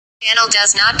Channel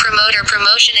does not promote or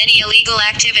promotion any illegal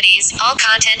activities. All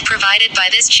content provided by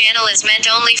this channel is meant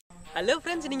only. Hello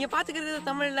friends, நீங்க பாத்துக்கிறது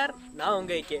தமிழ்நாடு நான்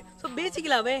உங்க AK. So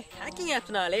பேசிக்கலாவே hacking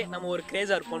ஆப்ஸ்னாலே நம்ம ஒரு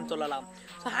கிரேஸா இருப்போம்னு சொல்லலாம்.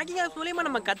 சோ ஹேக்கிங் ஆப்ஸ் மூலமா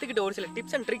நம்ம கத்துக்கிட்ட ஒரு சில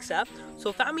tips and tricks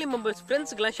so family members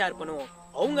ஃப்ரெண்ட்ஸ்க்குலாம் share பண்ணுவோம்.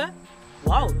 அவங்க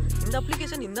வாவ் இந்த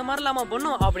அப்ளிகேஷன் இந்த மாதிரிலாமா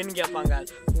பண்ணும் அப்படின்னு கேட்பாங்க.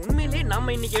 உண்மையிலேயே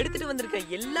நம்ம இன்னைக்கு எடுத்துட்டு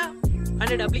வந்திருக்க எல்லா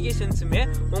 100 அப்ளிகேஷன்ஸுமே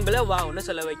உங்களை வாவ்னு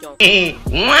சொல்ல வைக்கும்.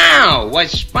 Wow,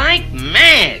 what spike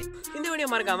man! இந்த வீடியோ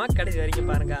மறக்காம கடைசி வரைக்கும்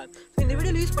பாருங்க. இந்த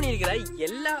வீடியோல யூஸ் பண்ணியிருக்கிற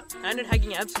எல்லா ஆண்ட்ராய்ட்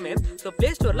ஹேக்கிங் ஆப்ஸுமே பிளே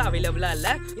ஸ்டோர்ல அவைலபிளா இல்ல.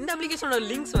 இந்த அப்ளிகேஷனோட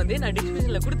லிங்க்ஸ் நான்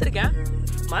டிஸ்கிரிப்ஷன்ல கொடுத்துருக்கேன்,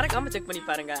 மறக்காம செக் பண்ணி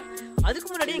பாருங்க. அதுக்கு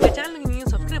முன்னாடி எங்க சேனலுக்கு நீங்க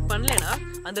சப்ஸ்கிரைப் பண்ணலைன்னா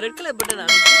அந்த ரெட் கலர் பட்டன்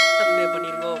அமைச்சு சப்ஸ்கிரைப்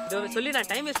பண்ணிருங்க. இதை சொல்லி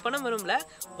நான் டைம் வேஸ்ட் பண்ண விரும்பல.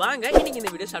 வாங்க இன்னைக்கு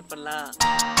இந்த வீடியோ ஸ்டார்ட் பண்ணலாம்.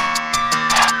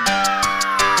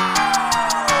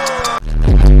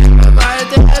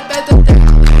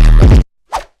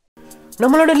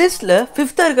 நம்மளோட லிஸ்ட்டில்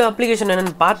 5th இருக்க அப்ளிகேஷன்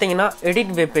என்னென்னு பார்த்தீங்கன்னா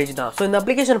எடிட் வெப் பேஜ் தான். ஸோ இந்த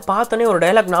அப்ளிகேஷன் பார்த்தோன்னே ஒரு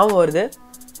டைலாக் ஞாபகம் வருது,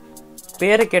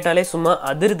 பேரை கேட்டாலே சும்மா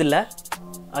அதிருதில்ல,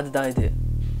 அதுதான் இது.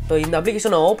 ஸோ இந்த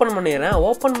அப்ளிகேஷனை ஓப்பன் பண்ணிடுறேன்.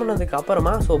 ஓப்பன் பண்ணதுக்கு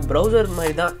அப்புறமா ஸோ ப்ரௌசர்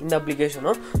மாதிரி தான் இந்த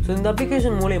அப்ளிகேஷனும். ஸோ இந்த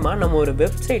அப்ளிகேஷன் மூலயமா நம்ம ஒரு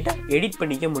வெப்சைட்டை எடிட்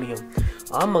பண்ணிக்க முடியும்.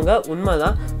 ஆமாங்க, உண்மை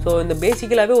தான். ஸோ இந்த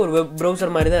பேசிக்கலாகவே ஒரு வெப்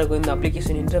ப்ரௌசர் மாதிரி தான் இருக்கும் இந்த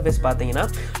அப்ளிகேஷன் இன்டர்ஃபேஸ் பார்த்தீங்கன்னா.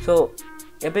 ஸோ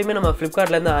எப்பயுமே நம்ம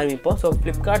ஃப்ளிப்கார்ட்லேருந்து ஆரம்பிப்போம். ஸோ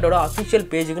ஃப்ளிப்கார்ட்டோட அஃபிஷியல்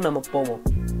பேஜுக்கு நம்ம போவோம்.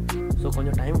 ஸோ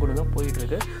கொஞ்சம் டைம் கொடுங்க,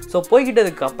 போயிட்டுருக்கு. ஸோ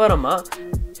போய்கிட்டதுக்கு அப்புறமா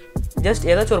ஜஸ்ட்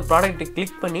ஏதாச்சும் ஒரு ப்ராடக்ட்டை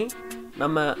கிளிக் பண்ணி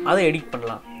நம்ம அதை எடிட்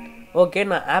பண்ணலாம். ஓகே,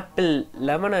 நான் ஆப்பிள்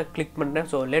 11 கிளிக் பண்ணுறேன்.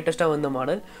 ஸோ லேட்டஸ்ட்டாக வந்த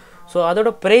மாடல். ஸோ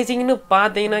அதோட ப்ரைஸிங்னு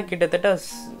பார்த்தீங்கன்னா கிட்டத்தட்ட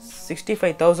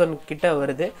 65,000 கிட்ட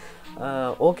வருது.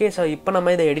 ஓகே, ஸோ இப்போ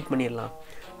நம்ம இதை எடிட் பண்ணிடலாம்.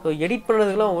 ஸோ எடிட்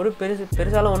பண்ணுறதுக்குலாம் ஒரு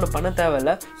பெருசாலாம் ஒன்றும் பண்ண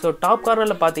தேவையில்லை. ஸோ டாப்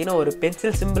கார்னரில் பார்த்தீங்கன்னா ஒரு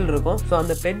பென்சில் சிம்பிள் இருக்கும். ஸோ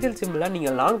அந்த பென்சில் சிம்பிளை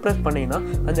நீங்கள் லாங் ப்ரெஸ் பண்ணிங்கன்னா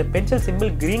அந்த பென்சில்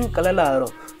சிம்பிள் க்ரீன் கலரில்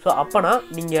ஆகும். ஸோ அப்போனா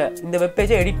நீங்கள் இந்த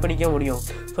வெப்பேஜை எடிட் பண்ணிக்க முடியும்.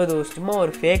 ஸோ இது சும்மா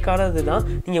ஒரு ஃபேக்கானது தான்,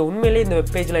 நீங்கள் உண்மையிலே இந்த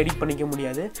வெப்பேஜில் எடிட் பண்ணிக்க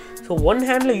முடியாது. ஸோ ஒன்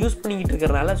ஹேண்டில் யூஸ் பண்ணிக்கிட்டு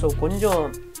இருக்கிறனால ஸோ கொஞ்சம்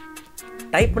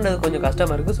டைப் பண்ணுறது கொஞ்சம்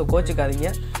கஷ்டமாக இருக்குது. ஸோ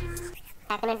கோச்சிக்காதீங்க.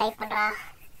 டைப் பண்ணுறா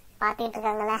பார்த்துக்கிட்டு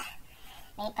இருக்காங்களே,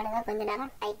 வெயிட் பண்ணுங்கள், கொஞ்சம்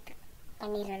நேரம் டைப்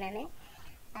பண்ணிடுறேன் நான்.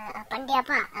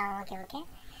 பண்ணியாப்பா? ஓகே ஓகே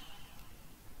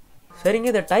சரிங்க.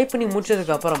 இதை டைப் பண்ணி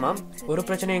முடிச்சதுக்கு அப்புறமா ஒரு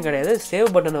பிரச்சனையும் கிடையாது, சேவ்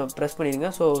பட்டனை ப்ரெஸ்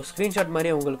பண்ணிடுங்க. ஸோ ஸ்க்ரீன்ஷாட்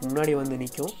மாதிரி உங்களுக்கு முன்னாடி வந்து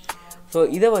நிற்கும். ஸோ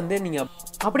இதை நீங்கள்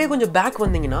அப்படியே கொஞ்சம் பேக்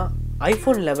வந்தீங்கன்னா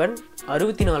iPhone 11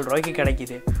 64 ரூபாய்க்கு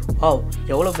கிடைக்கிது.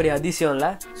 எவ்வளோ பெரிய அதிசயம் இல்லை?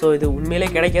 ஸோ இது உண்மையிலே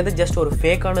கிடைக்காது, ஜஸ்ட் ஒரு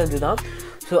ஃபேக்கான இது தான்.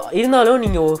 ஸோ இருந்தாலும்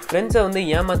நீங்கள் ஒரு ஃப்ரெண்ட்ஸை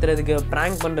ஏமாத்துறதுக்கு,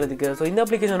 ப்ராங்க் பண்ணுறதுக்கு ஸோ இந்த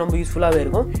அப்ளிகேஷன் ரொம்ப யூஸ்ஃபுல்லாகவே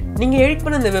இருக்கும். நீங்கள் எடிட்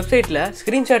பண்ண இந்த வெப்சைட்டில்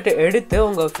ஸ்க்ரீன்ஷாட்டை எடுத்து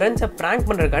உங்கள் ஃப்ரெண்ட்ஸை ப்ராங்க்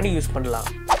பண்ணுறதுக்காண்டி யூஸ் பண்ணலாம்.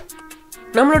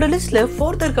 நம்மளோட லிஸ்ட்டில்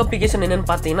 4th இருக்க அப்ளிகேஷன் என்னென்னு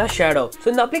பார்த்தீங்கன்னா ஷேடோ. ஸோ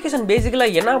இந்த அப்ளிகேஷன்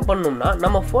பேசிக்கலாக என்ன பண்ணணும்னா,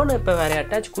 நம்ம ஃபோனை இப்போ வேறு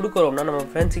அட்டாச் கொடுக்குறோம்னா நம்ம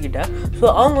ஃப்ரெண்ட்ஸுக்கிட்ட, ஸோ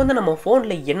அவங்க நம்ம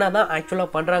ஃபோனில் என்ன தான் ஆக்சுவலாக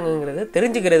பண்ணுறாங்கிறது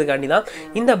தெரிஞ்சுக்கிறதுக்காண்டி தான்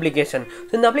இந்த அப்ளிகேஷன்.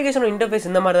 ஸோ இந்த அப்ளிகேஷன் இன்டர்ஃபேஸ்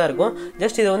இந்த மாதிரி தான் இருக்கும்.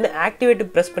 ஜஸ்ட் இதை ஆக்டிவேட்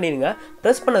ப்ரெஸ் பண்ணிடுங்க.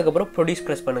 ப்ரெஸ் பண்ணதுக்கப்புறம் ப்ரொடியூஸ்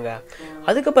ப்ரெஸ் பண்ணுங்கள்.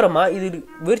 அதுக்கப்புறமா இது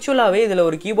விர்ச்சுவலாகவே இதில்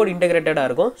ஒரு கீபோர்டு இன்டெகிரேட்டடாக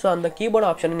இருக்கும். ஸோ அந்த கீபோர்டு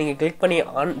ஆப்ஷனை நீங்கள் கிளிக் பண்ணி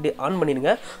ஆன்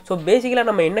பண்ணிடுங்க. ஸோ பேசிக்கலாக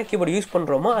நம்ம என்ன கீபோர்டு யூஸ்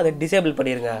பண்ணுறோமோ அதை டிசேபிள்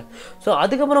பண்ணிடுங்க. ஸோ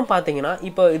அதுக்கப்புறம் பார்த்தீங்கன்னா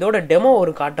இப்போ இதோட டெமோ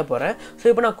ஒரு காட்ட போகிறேன். ஸோ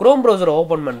இப்போ நான் க்ரோம் ப்ரௌசரை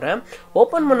ஓப்பன் பண்ணுறேன்.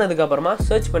 ஓப்பன் பண்ணதுக்கப்புறமா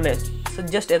சர்ச் பண்ணேன்.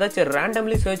 ஜஸ்ட் ஏதாச்சும்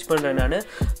ரேண்டம்லி சர்ச் பண்ணுறேன் நான்.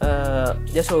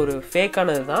 ஜஸ்ட் ஒரு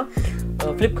ஃபேக்கானது தான்.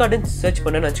 ஃப்ளிப்கார்ட்டுன்னு சர்ச்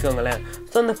பண்ணேன்னு வச்சுக்கோங்களேன்.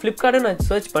 ஸோ அந்த ஃப்ளிப்கார்ட்டை நான்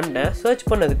சர்ச் பண்ணிட்டேன். சர்ச்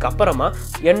பண்ணதுக்கப்புறமா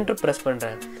என்ட்ரு ப்ரெஸ்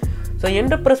பண்ணுறேன். ஸோ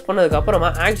என்ட்ரு ப்ரெஸ் பண்ணதுக்கப்புறமா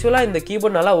ஆக்சுவலாக இந்த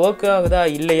கீபோர்ட் நல்லா ஒர்க் ஆகுதா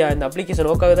இல்லையா, இந்த அப்ளிகேஷன்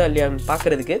ஒர்க் ஆகுதா இல்லையான்னு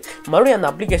பார்க்குறதுக்கு மறுபடியும் அந்த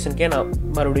அப்ளிகேஷனுக்கே நான்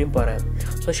மறுபடியும் போகிறேன்.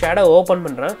 ஸோ ஷேடோ ஓப்பன்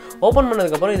பண்ணுறேன். ஓப்பன்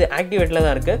பண்ணதுக்கப்புறம் இது ஆக்டிவேட்டில்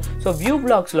தான் இருக்குது. ஸோ வியூ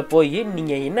பிளாக்ஸில் போய்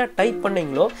நீங்கள் என்ன டைப்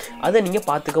பண்ணீங்களோ அதை நீங்கள்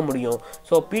பார்த்துக்க முடியும்.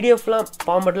 ஸோ பிடிஎஃப்லாம்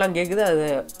ஃபார்மேட்லாம் கேட்குது, அது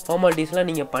ஃபார்மாலிட்டிஸ்லாம்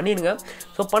நீங்கள் பண்ணிடுங்க.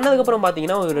 ஸோ பண்ணதுக்கப்புறம்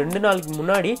பார்த்தீங்கன்னா ஒரு 2 நாளுக்கு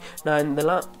முன்னாடி நான்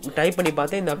இதெல்லாம் டைப் பண்ணி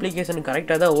பார்த்தேன். இந்த அப்ளிகேஷன்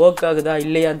கரெக்டாக தான் ஒர்க் ஆகுதா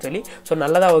இல்லையான்னு சொல்லி. ஸோ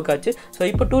நல்லா தான் ஒர்க் ஆச்சு. ஸோ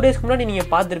இப்போ 2 டேஸ்க்கு முன்னாடி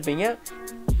நீங்கள் பார்த்துருப்பீங்க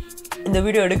இந்த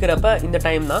வீடியோ எடுக்கிறப்ப இந்த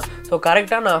டைம் தான். ஸோ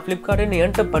கரெக்டாக நான் ஃப்ளிப்கார்ட்டுன்னு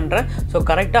என்ட்ரு பண்ணுறேன். ஸோ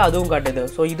கரெக்டாக அதுவும் காட்டுது.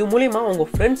 ஸோ இது மூலிமா உங்கள்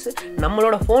ஃப்ரெண்ட்ஸ்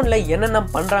நம்மளோட ஃபோனில் என்னென்ன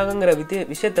பண்ணுறாங்கங்கிற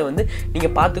விஷயத்தை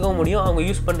நீங்கள் பார்த்துக்கவும் முடியும். அவங்க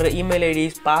யூஸ் பண்ணுற இமெயில்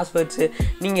ஐடிஸ், பாஸ்வேர்ட்ஸு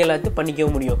நீங்கள் எல்லாத்தையும்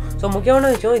பண்ணிக்கவும் முடியும். ஸோ முக்கியமான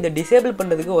விஷயம், இதை டிசேபிள்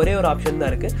பண்ணுறதுக்கு ஒரே ஒரு ஆப்ஷன்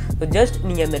தான் இருக்குது. ஸோ ஜஸ்ட்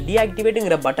நீங்கள் அந்த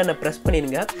டீஆக்டிவேட்டுங்கிற பட்டனை ப்ரெஸ்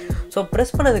பண்ணிடுங்க. ஸோ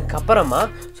ப்ரெஸ் பண்ணதுக்கப்புறமா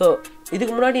ஸோ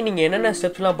இதுக்கு முன்னாடி நீங்கள் என்னென்ன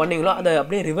ஸ்டெப்ஸ்லாம் பண்ணீங்களோ அதை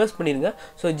அப்படியே ரிவர்ஸ் பண்ணிடுங்க.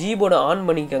 ஸோ கீபோர்டை ஆன்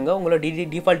பண்ணிக்கோங்க. உங்களோட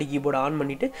டிஃபால்ட் கீபோர்டை ஆன்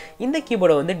பண்ணிவிட்டு இந்த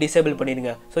கீபோர்டை டிசேபிள்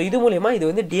பண்ணிடுங்க. ஸோ இது மூலிமா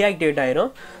இது டீஆக்டிவேட்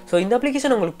ஆயிரும். ஸோ இந்த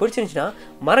அப்ளிகேஷன் உங்களுக்கு பிடிச்சிருந்துச்சுன்னா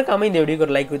மறக்காமல் இந்த வீடியோக்கு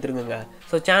ஒரு லைக் கொடுத்துருங்க.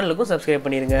 ஸோ சேனலுக்கும் சப்ஸ்கிரைப்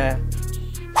பண்ணிடுங்க.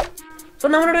 ஸோ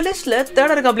நம்மளோட லிஸ்ட்டில்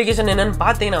 3rd இருக்க அப்ளிகேஷன் என்னென்னு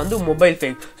பார்த்தீங்கன்னா மொபைல்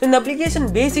ஃபேக். ஸோ இந்த அப்ளிகேஷன்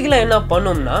பேசிக்கலாக என்ன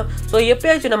பண்ணோம்னா, ஸோ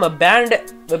எப்பயாச்சும் நம்ம பேண்ட்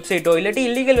வெப்சைட்டோ இல்லாட்டி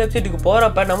இல்லீகல் வெப்சைட்டுக்கு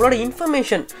போகிறப்ப நம்மளோட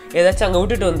இன்ஃபர்மேஷன் ஏதாச்சும் அங்கே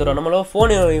விட்டுட்டு வந்துடும், நம்மளோட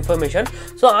ஃபோன் இன்ஃபர்மேஷன்.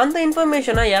 ஸோ அந்த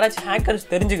இன்ஃபர்மேஷனை யாராச்சும் ஹேக்கர்ஸ்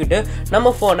தெரிஞ்சுக்கிட்டு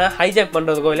நம்ம ஃபோனை ஹைஜாக்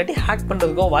பண்ணுறதுக்கோ இல்லாட்டி ஹேக்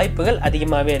பண்ணுறதுக்கோ வாய்ப்புகள்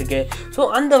அதிகமாகவே இருக்குது. ஸோ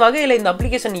அந்த வகையில் இந்த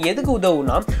அப்ளிகேஷன் எதுக்கு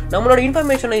உதவுனா, நம்மளோட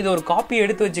இன்ஃபர்மேஷனை இது ஒரு காப்பி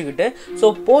எடுத்து வச்சுக்கிட்டு ஸோ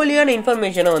போலியான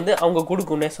இன்ஃபர்மேஷனை வந்து அவங்க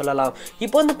கொடுக்குன்னே சொல்லலாம்.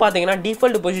 இப்போ வந்து பார்த்தீங்கன்னா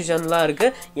டிஃபால்ட் பொசிஷன்லாம்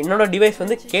இருக்குது. என்னோட டிவைஸ்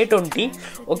வந்து K20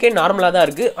 ஓகே நார்மலாக தான்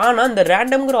இருக்குது. ஆனால் இந்த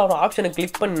ரேண்டம்ங்கிற ஒரு ஆப்ஷனை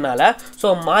கிளிக் பண்ணனால ஸோ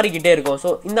மாறிக்கிட்டே இருக்கும். ஸோ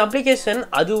இந்த அப்ளிகேஷன்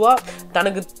அதுவாக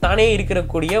தனக்கு தானே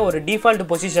இருக்கக்கூடிய ஒரு டிஃபால்ட்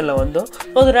பொசிஷனில் வந்து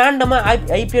ஸோ அது ரேண்டமாக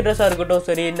ஐபி அட்ரஸாக இருக்கட்டும்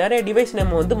சரி நிறைய டிவைஸ்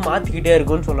நம்ம வந்து மாற்றிக்கிட்டே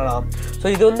இருக்கும்னு சொல்லலாம். ஸோ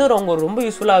இது வந்து ரொம்ப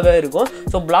யூஸ்ஃபுல்லாகவே இருக்கும்.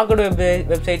 ஸோ பிளாக்டு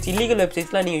வெப்சைட்ஸ் இல்லீகல்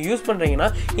வெப்சைட்ஸ்லாம் நீங்கள் யூஸ் பண்ணுறீங்கன்னா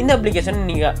இந்த அப்ளிகேஷன்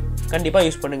நீங்கள் கண்டிப்பாக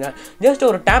யூஸ் பண்ணுங்கள். ஜஸ்ட்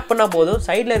ஒரு டேப் பண்ணால் போதும்,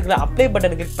 சைடில் இருக்கிற அப்ளை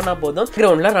பட்டன் கிளிக் பண்ணால் போதும்,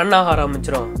 கிரவுண்டில் ரன் ஆக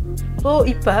ஆரம்பிச்சிடும். ஸோ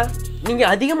இப்போ நீங்கள்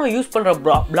அதிகமாக யூஸ் பண்ணுற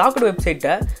பிளாக்டு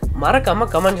வெப்சைட்டை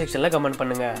மறக்காமல் கமெண்ட் செக்ஷனில் கமெண்ட்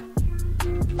பண்ணுங்கள்.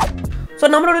 ஸோ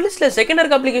நம்மளோட லிஸ்ட்டில் செகண்ட்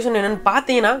இருக்க அப்ளிகேஷன் என்னென்னு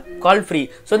பார்த்தீங்கன்னா கால் ஃப்ரீ.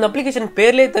 ஸோ இந்த அப்ளிகேஷன்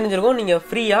பேர்லேயே தெரிஞ்சிருக்கும், நீங்கள்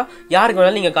ஃப்ரீயாக யாருக்கு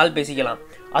வேணாலும் நீங்கள் கால் பேசிக்கலாம்.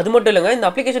 அது மட்டும் இல்லைங்க, இந்த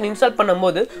அப்ளிகேஷன் இன்ஸ்டால்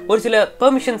பண்ணும்போது ஒரு சில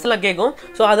பெர்மிஷன்ஸ்லாம் கேட்கும்.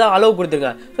 ஸோ அதை அலோவ் கொடுத்துருங்க.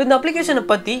 ஸோ இந்த அப்ளிகேஷனை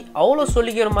பற்றி அவ்வளோ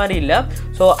சொல்லிக்கிற மாதிரி இல்லை.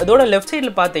 ஸோ அதோட லெஃப்ட்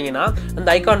சைடில் பார்த்தீங்கன்னா அந்த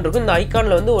ஐக்கான் இருக்கும். இந்த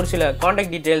ஐக்கானில் வந்து ஒரு சில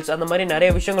காண்டாக்ட் டீட்டெயில்ஸ் அந்த மாதிரி நிறைய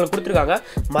விஷயங்கள் கொடுத்துருக்காங்க.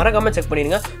 மறக்காமல் செக்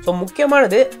பண்ணிடுங்க. ஸோ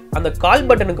முக்கியமானது அந்த கால்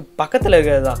பட்டனுக்கு பக்கத்தில்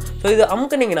இருக்கிறது தான். ஸோ இது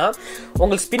அமுக்குனீங்கன்னா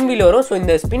உங்களுக்கு ஸ்பின் வீல் வரும். ஸோ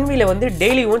இந்த ஸ்பின் வீலை வந்து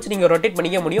டெய்லி ஒன்ஸ் நீங்கள் ரொட்டேட்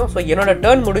பண்ணிக்க முடியும். ஸோ என்னோட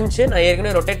டர்ன் முடிஞ்சு நான்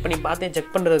ஏற்கனவே ரொட்டேட் பண்ணி பார்த்து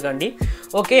செக் பண்ணுறதுக்காண்டி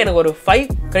ஓகே எனக்கு ஒரு 5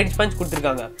 கிரெடிட் பாயிண்ட்ஸ்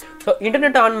கொடுத்துருக்காங்க. ஸோ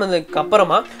இன்டர்நெட் ஆன் பண்ணதுக்கு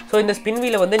அப்புறமா ஸோ இந்த ஸ்பின்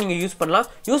வீலை வந்து நீங்கள் யூஸ் பண்ணலாம்.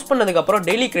 யூஸ் பண்ணதுக்கப்புறம்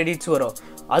டெய்லி கிரெடிட்ஸ் வரும்.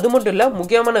 அது மட்டும் இல்லை,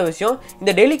 முக்கியமான விஷயம்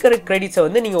இந்த டெய்லி கிரெடிட்ஸை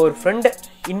வந்து நீங்கள் ஒரு ஃப்ரெண்டை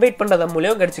இன்வைட் பண்ணுறது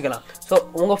மூலியம் கிடச்சிக்கலாம். ஸோ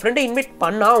உங்கள் ஃப்ரெண்டை இன்வைட்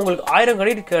பண்ணால் உங்களுக்கு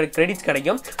 1000 கிரெடிட்ஸ்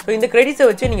கிடைக்கும். ஸோ இந்த கிரெடிட்ஸை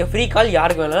வச்சு நீங்கள் ஃப்ரீ கால்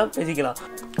யாருக்கு வேணாலும் பேசிக்கலாம்.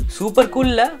 சூப்பர்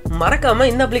கூலில் மறக்காமல்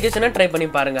இந்த அப்ளிகேஷனை ட்ரை பண்ணி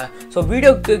பாருங்கள். ஸோ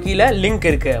வீடியோக்கு கீழே லிங்க்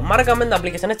இருக்குது, மறக்காமல் இந்த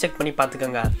அப்ளிகேஷனை செக் பண்ணி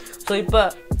பார்த்துக்கோங்க. ஸோ இப்போ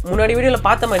முன்னாடி வீடியோவில்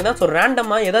பார்த்த மாதிரி தான். ஸோ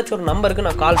ரேண்டமாக ஏதாச்சும் ஒரு நம்பருக்கு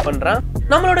நான் கால் பண்ணுறேன்.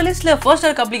 நம்மளோட லிஸ்ட்டில் ஃபர்ஸ்ட்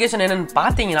இருக்க அப்ளிகேஷன் என்னென்னு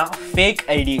பார்த்தீங்கன்னா ஃபேக்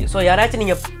ஐடி. ஸோ யாராச்சும்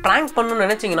நீங்கள் ப்ராங்க் பண்ணணும்னு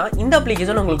நினச்சிங்கன்னா இந்த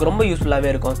அப்ளிகேஷன் உங்களுக்கு ரொம்ப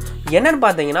யூஸ்ஃபுல்லாகவே இருக்கும். என்னென்னு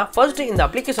பார்த்தீங்கன்னா ஃபர்ஸ்ட்டு இந்த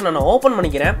அப்ளிகேஷனை நான் ஓப்பன்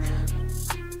பண்ணிக்கிறேன்.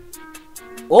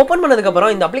 ஓப்பன்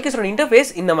பண்ணதுக்கப்புறம் இந்த அப்ளிகேஷனோட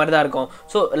இன்டர்ஃபேஸ் இந்த மாதிரி தான் இருக்கும்.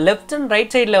 ஸோ லெஃப்ட் அண்ட்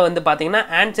ரைட் சைடில் வந்து பார்த்தீங்கன்னா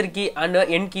answer key and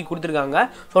N key கொடுத்துருக்காங்க.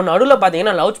 ஸோ நடுவில்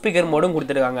பார்த்தீங்கன்னா லவுட் ஸ்பீக்கர் மோடும்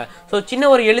கொடுத்துருக்காங்க. ஸோ சின்ன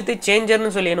ஒரு எழுத்து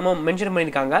சேஞ்சர்னு சொல்லி என்னமோ மென்ஷன்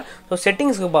பண்ணியிருக்காங்க. ஸோ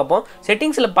செட்டிங்ஸ்க்கு பார்ப்போம்.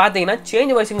 செட்டிங்ஸில் பார்த்தீங்கன்னா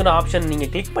சேஞ்ச் வாய்ஸுங்கிற ஆப்ஷன்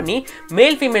நீங்கள் கிளிக் பண்ணி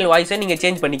மேல் ஃபீமேல் வாய்ஸை நீங்கள்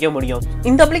சேஞ்ச் பண்ணிக்க முடியும்.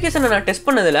 இந்த அப்ளிகேஷனை நான் டெஸ்ட்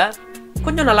பண்ணதில்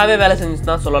கொஞ்சம் நல்லாவே வேலை செஞ்சு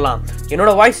தான் சொல்லலாம்.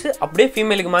 என்னோட வாய்ஸ் அப்படியே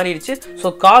ஃபீமேலுக்கு மாறிடுச்சு. ஸோ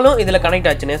காலும் இதில் கனெக்ட்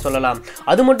ஆச்சுன்னே சொல்லலாம்.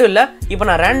 அது மட்டும் இல்லை, இப்போ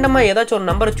நான் ரேண்டமாக ஏதாச்சும் ஒரு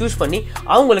நம்பரை சூஸ் பண்ணி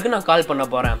அவங்களுக்கு நான் கால் பண்ண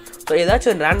போகிறேன். ஸோ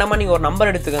ஏதாச்சும் ரேண்டமாக நீங்கள் ஒரு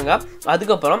நம்பர் எடுத்துக்கோங்க.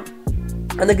 அதுக்கப்புறம்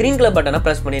அந்த க்ரீன் கலர் பட்டனை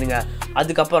ப்ரெஸ் பண்ணிடுங்க.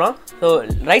 அதுக்கப்புறம் ஸோ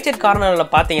ரைட் சைட்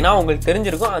கார்னரில் பார்த்தீங்கன்னா உங்களுக்கு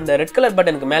தெரிஞ்சிருக்கும் அந்த ரெட் கலர்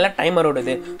பட்டனுக்கு மேலே டைமர்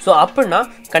ஓடுது. ஸோ அப்படின்னா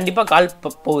கண்டிப்பாக கால்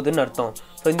போகுதுன்னு அர்த்தம்.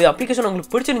 ஸோ இந்த அப்ளிகேஷன்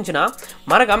உங்களுக்கு பிடிச்சிருந்துச்சுன்னா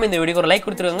மறக்காமல் இந்த வீடியோக்கு ஒரு லைக்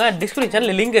கொடுத்துருங்க.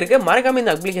 டிஸ்கிரிப்ஷனில் லிங்க் இருக்குது, மறக்காமல்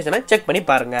இந்த அப்ளிகேஷனை செக் பண்ணி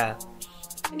பாருங்கள்.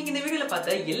 இன்னைக்கு இந்த வீடியோவில்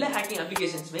பார்த்த எல்லா ஹேக்கிங்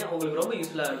அப்ளிகேஷன்ஸுமே உங்களுக்கு ரொம்ப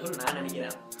யூஸ்ஃபுல்லாக இருக்கும்னு நான்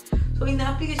நினைக்கிறேன். ஸோ இந்த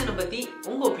அப்ளிகேஷனை பற்றி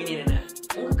உங்கள் ஒப்பீனியன் என்ன,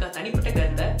 உங்கள் தனிப்பட்ட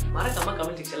கருத்தை மறக்காமல்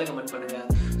கமெண்ட் செக்ஷனில் கமெண்ட் பண்ணுங்கள்.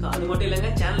 ஸோ அது மட்டும்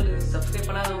இல்லைங்க, சேனலுக்கு சப்ஸ்கிரைப்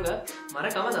பண்ணாதவங்க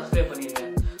மறக்காமல் சப்ஸ்கிரைப் பண்ணிடுங்க.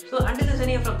 ஸோ அண்டில்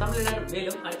சனியா ஃப்ரம் தமிழ்நாடு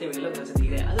மேலும் அடுத்த வீடியோவில்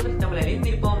சந்திக்கிறேன். அது பற்றி தமிழில்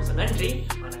இருப்போம். ஸோ நன்றி,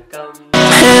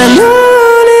 வணக்கம்.